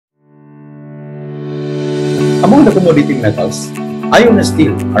Among the commodity metals, iron and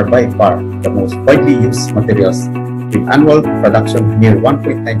steel are by far the most widely used materials, with annual production near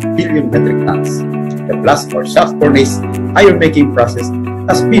 1.9 billion metric tons. The blast or shaft furnace iron making process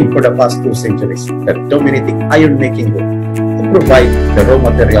has been for the past 2 centuries the dominating iron making route to provide the raw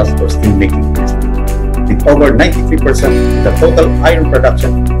materials for steel making. With over 93% of the total iron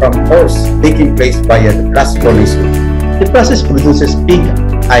production from ores taking place via the blast furnace route. The process produces pig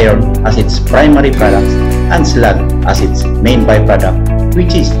iron as its primary product and slag as its main byproduct,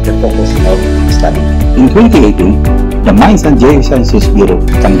 which is the focus of the study. In 2018, the Mines and Geosciences Bureau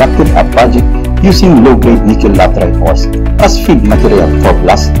conducted a project using low-grade nickel laterite ores as feed material for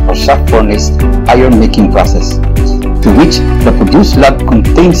blast or shaft furnace iron making process, to which the produced slag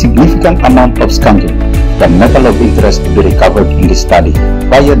contained significant amount of scandium, the metal of interest to be recovered in this study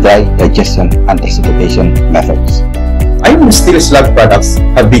via dry digestion and precipitation methods. Iron and steel slag products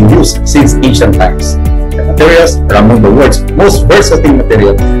have been used since ancient times. The materials are among the world's most versatile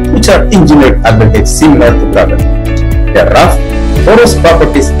materials, which are engineered advantage similar to gravel. Their rough, porous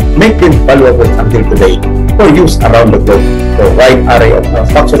properties make them valuable until today for use around the globe for a wide array of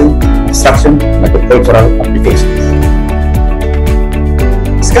manufacturing, construction, and agricultural applications.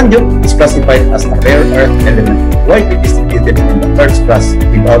 Scandium is classified as a rare earth element widely distributed in the Earth's crust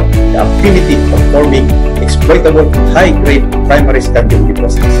without the affinity of forming exploitable high-grade primary scandium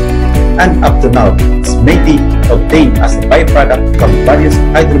deposits, and up to now is mainly obtained as a byproduct from various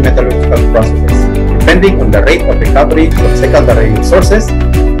hydrometallurgical processes. Depending on the rate of recovery from secondary sources,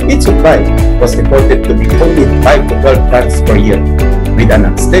 its supply was reported to be only 5 to 12 tons per year, with an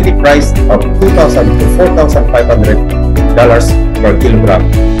unsteady price of $2,000 to $4,500 per kilogram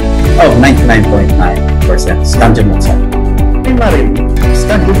of 99.9% scandium oxide. Primarily,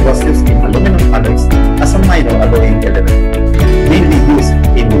 scandium was used in aluminum alloys as a minor alloying element, mainly used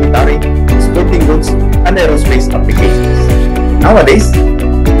in military, sporting goods, and aerospace applications. Nowadays,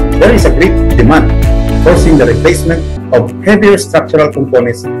 there is a great demand, forcing the replacement of heavier structural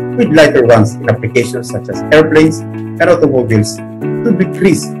components with lighter ones in applications such as airplanes and automobiles to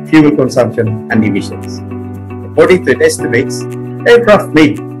decrease fuel consumption and emissions. According to the estimates, aircraft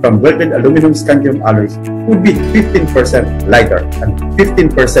made from welded aluminum scandium alloys would be 15% lighter and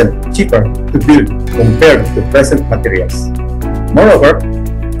 15% cheaper to build compared to present materials. Moreover,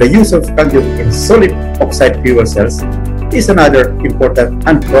 the use of scandium in solid oxide fuel cells is another important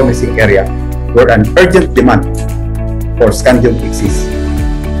and promising area where an urgent demand for scandium exists.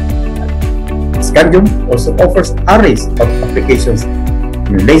 Scandium also offers arrays of applications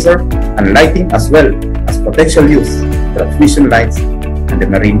in laser and lighting, as well as potential use in transmission lines and the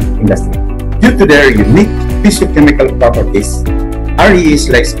marine industry. Due to their unique physiochemical properties, REEs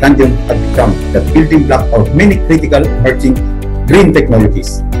like scandium have become the building block of many critical emerging green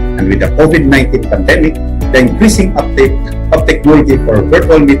technologies. And with the COVID-19 pandemic, the increasing uptake of technology for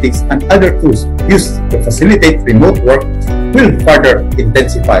virtual meetings and other tools used to facilitate remote work will further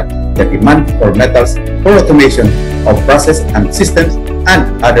intensify the demand for metals for automation of process and systems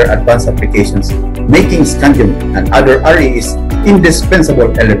and other advanced applications, making scandium and other REEs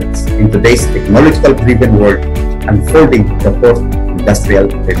indispensable elements in today's technological-driven world unfolding the fourth industrial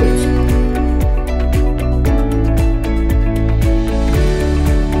revolution.